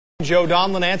Joe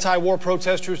Donlin, anti-war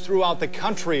protesters throughout the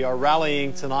country are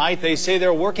rallying tonight. They say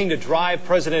they're working to drive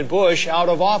President Bush out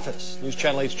of office. News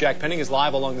Channel 8's Jack Penning is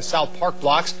live along the South Park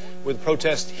blocks where the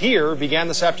protest here began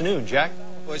this afternoon. Jack?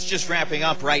 Well, it's just wrapping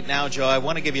up right now, Joe. I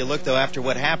want to give you a look, though, after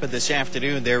what happened this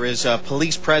afternoon. There is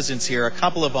police presence here, a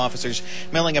couple of officers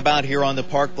milling about here on the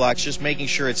park blocks, just making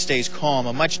sure it stays calm.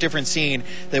 A much different scene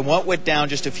than what went down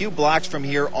just a few blocks from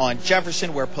here on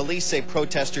Jefferson, where police say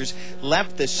protesters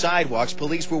left the sidewalks.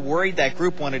 Police were worried that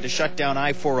group wanted to shut down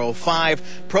I-405.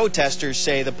 Protesters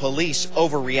say the police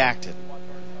overreacted.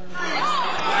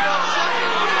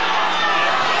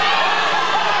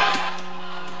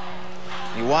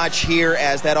 You watch here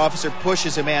as that officer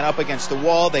pushes a man up against the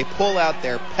wall. They pull out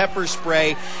their pepper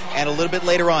spray, and a little bit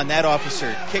later on, that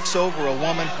officer kicks over a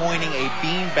woman pointing a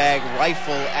beanbag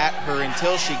rifle at her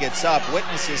until she gets up.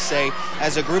 Witnesses say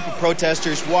as a group of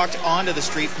protesters walked onto the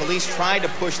street, police tried to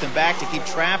push them back to keep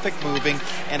traffic moving,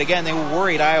 and again, they were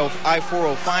worried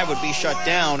I-405 would be shut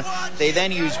down. They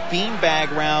then used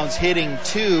beanbag rounds hitting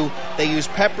two. They used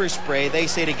pepper spray, they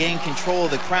say, to gain control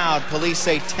of the crowd. Police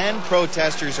say 10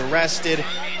 protesters arrested.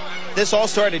 This all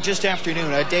started just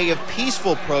afternoon, a day of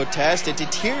peaceful protest. It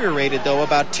deteriorated, though,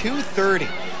 about 2:30.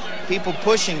 People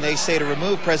pushing, they say, to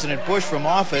remove President Bush from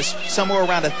office. Somewhere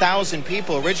around 1,000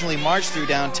 people originally marched through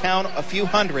downtown. A few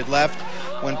hundred left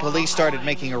when police started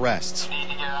making arrests.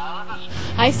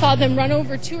 I saw them run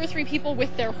over 2 or 3 people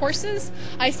with their horses.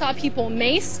 I saw people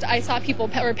maced. I saw people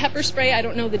pepper spray. I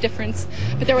don't know the difference.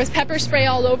 But there was pepper spray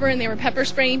all over, and they were pepper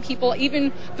spraying people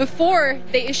even before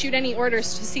they issued any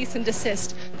orders to cease and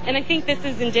desist. And I think this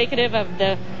is indicative of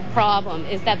the problem,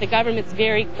 is that the government's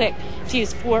very quick to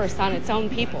use force on its own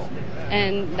people,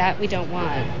 and that we don't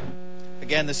want.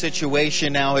 Again, the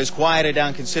situation now has quieted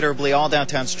down considerably. All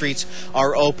downtown streets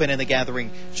are open, and the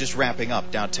gathering just wrapping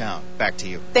up downtown. Back to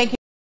you. Thank you.